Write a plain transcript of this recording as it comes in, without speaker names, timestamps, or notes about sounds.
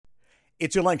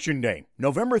It's Election Day,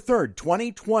 November 3rd,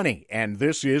 2020, and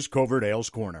this is Coverdale's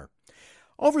Corner.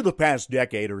 Over the past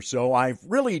decade or so, I've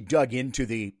really dug into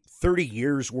the 30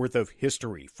 years worth of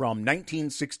history from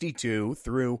 1962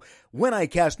 through when I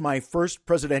cast my first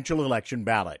presidential election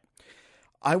ballot.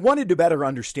 I wanted to better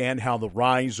understand how the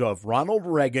rise of Ronald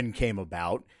Reagan came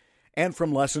about, and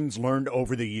from lessons learned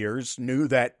over the years, knew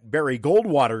that Barry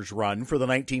Goldwater's run for the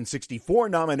 1964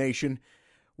 nomination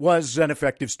was an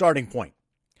effective starting point.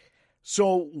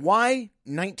 So why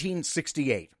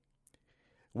 1968?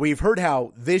 We've heard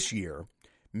how this year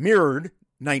mirrored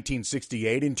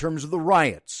 1968 in terms of the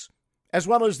riots, as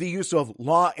well as the use of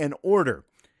law and order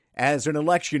as an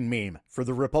election meme for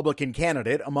the Republican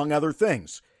candidate, among other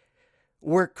things.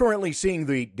 We're currently seeing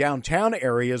the downtown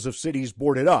areas of cities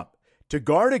boarded up to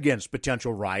guard against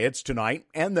potential riots tonight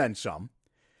and then some.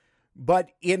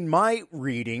 But in my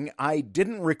reading, I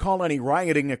didn't recall any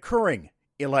rioting occurring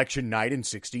election night in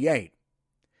 68.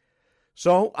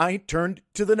 So I turned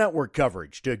to the network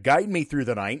coverage to guide me through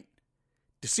the night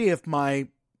to see if my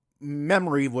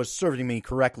memory was serving me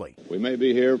correctly. We may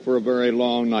be here for a very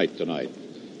long night tonight.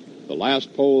 The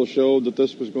last poll showed that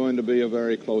this was going to be a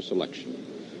very close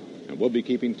election. And we'll be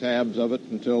keeping tabs of it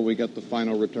until we get the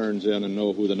final returns in and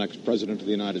know who the next president of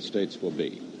the United States will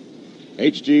be.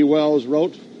 H.G. Wells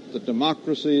wrote that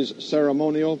democracy's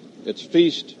ceremonial, its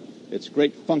feast, its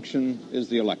great function is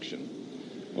the election.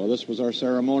 Well, this was our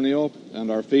ceremonial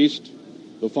and our feast,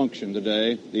 the function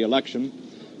today, the election.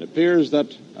 It appears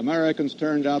that Americans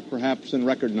turned out perhaps in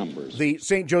record numbers. The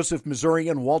St. Joseph,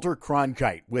 Missourian Walter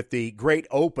Cronkite with the great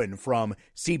open from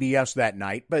CBS that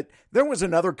night, but there was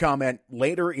another comment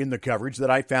later in the coverage that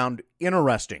I found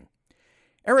interesting.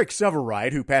 Eric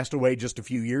Sevareid, who passed away just a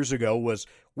few years ago, was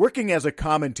working as a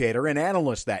commentator and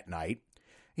analyst that night.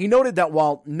 He noted that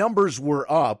while numbers were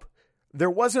up, there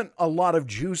wasn't a lot of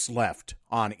juice left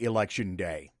on Election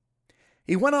Day.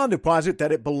 He went on to posit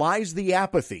that it belies the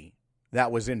apathy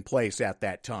that was in place at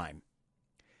that time.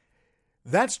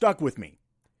 That stuck with me,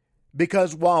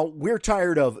 because while we're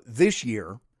tired of this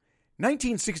year,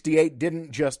 1968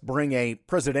 didn't just bring a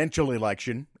presidential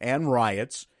election and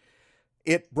riots.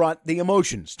 It brought the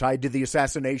emotions tied to the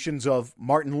assassinations of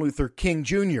Martin Luther King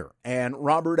Jr. and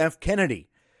Robert F. Kennedy,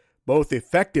 both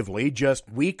effectively just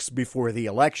weeks before the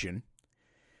election.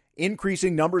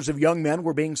 Increasing numbers of young men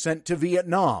were being sent to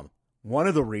Vietnam, one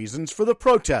of the reasons for the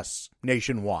protests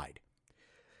nationwide.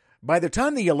 By the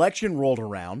time the election rolled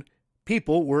around,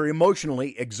 people were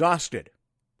emotionally exhausted.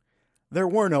 There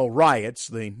were no riots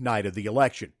the night of the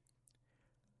election.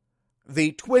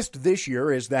 The twist this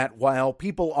year is that while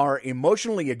people are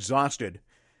emotionally exhausted,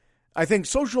 I think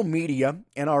social media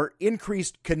and our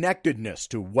increased connectedness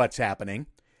to what's happening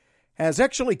has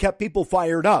actually kept people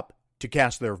fired up to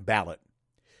cast their ballot.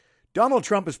 Donald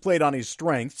Trump has played on his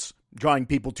strengths, drawing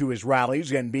people to his rallies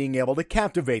and being able to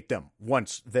captivate them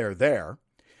once they're there.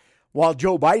 While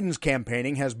Joe Biden's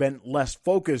campaigning has been less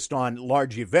focused on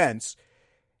large events,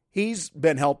 he's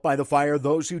been helped by the fire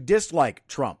those who dislike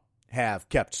Trump have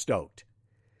kept stoked.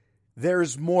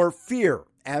 There's more fear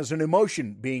as an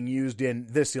emotion being used in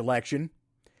this election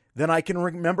than I can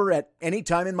remember at any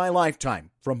time in my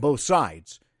lifetime from both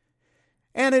sides.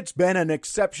 And it's been an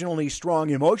exceptionally strong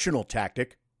emotional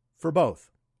tactic for both.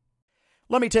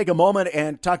 Let me take a moment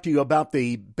and talk to you about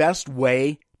the best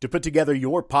way to put together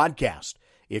your podcast.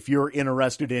 If you're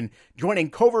interested in joining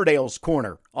Coverdale's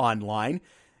Corner online,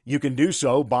 you can do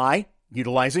so by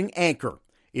utilizing Anchor.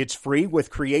 It's free with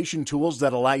creation tools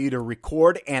that allow you to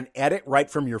record and edit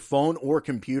right from your phone or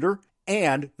computer,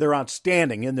 and they're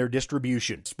outstanding in their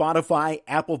distribution. Spotify,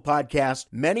 Apple Podcasts,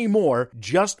 many more,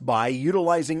 just by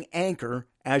utilizing Anchor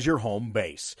as your home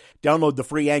base. Download the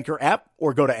free Anchor app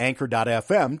or go to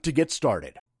anchor.fm to get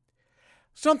started.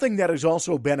 Something that has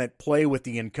also been at play with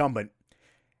the incumbent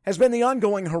has been the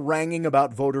ongoing haranguing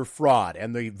about voter fraud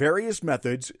and the various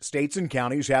methods states and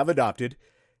counties have adopted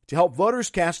to help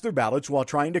voters cast their ballots while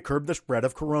trying to curb the spread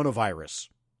of coronavirus.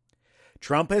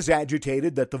 Trump has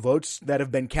agitated that the votes that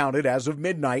have been counted as of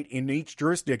midnight in each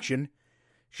jurisdiction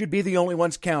should be the only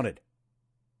ones counted.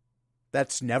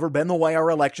 That's never been the way our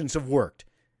elections have worked.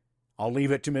 I'll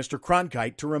leave it to Mr.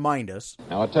 Cronkite to remind us.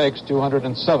 Now, it takes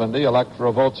 270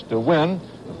 electoral votes to win.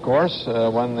 Of course,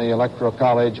 when the Electoral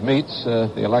College meets,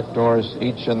 the electors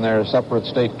each in their separate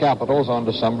state capitals on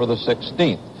December the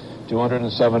 16th.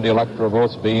 270 electoral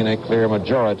votes being a clear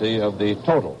majority of the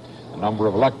total. The number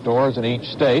of electors in each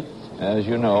state, as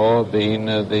you know, being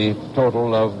the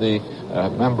total of the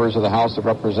members of the House of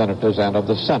Representatives and of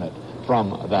the Senate from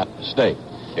that state.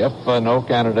 If no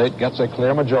candidate gets a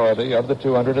clear majority of the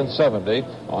 270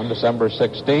 on December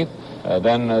 16th,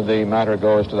 Then the matter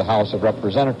goes to the House of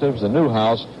Representatives, the new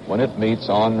House, when it meets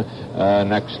on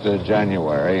next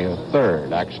January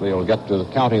 3rd. Actually, it'll get to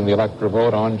counting the electoral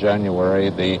vote on January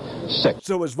the 6th.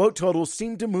 So as vote totals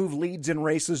seem to move leads in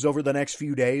races over the next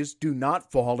few days, do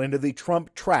not fall into the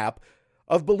Trump trap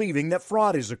of believing that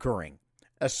fraud is occurring,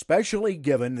 especially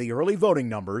given the early voting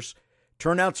numbers.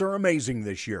 Turnouts are amazing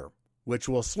this year, which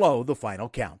will slow the final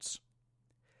counts.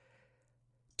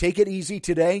 Take it easy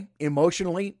today,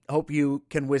 emotionally. Hope you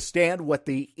can withstand what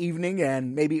the evening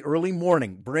and maybe early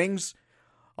morning brings.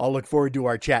 I'll look forward to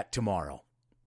our chat tomorrow.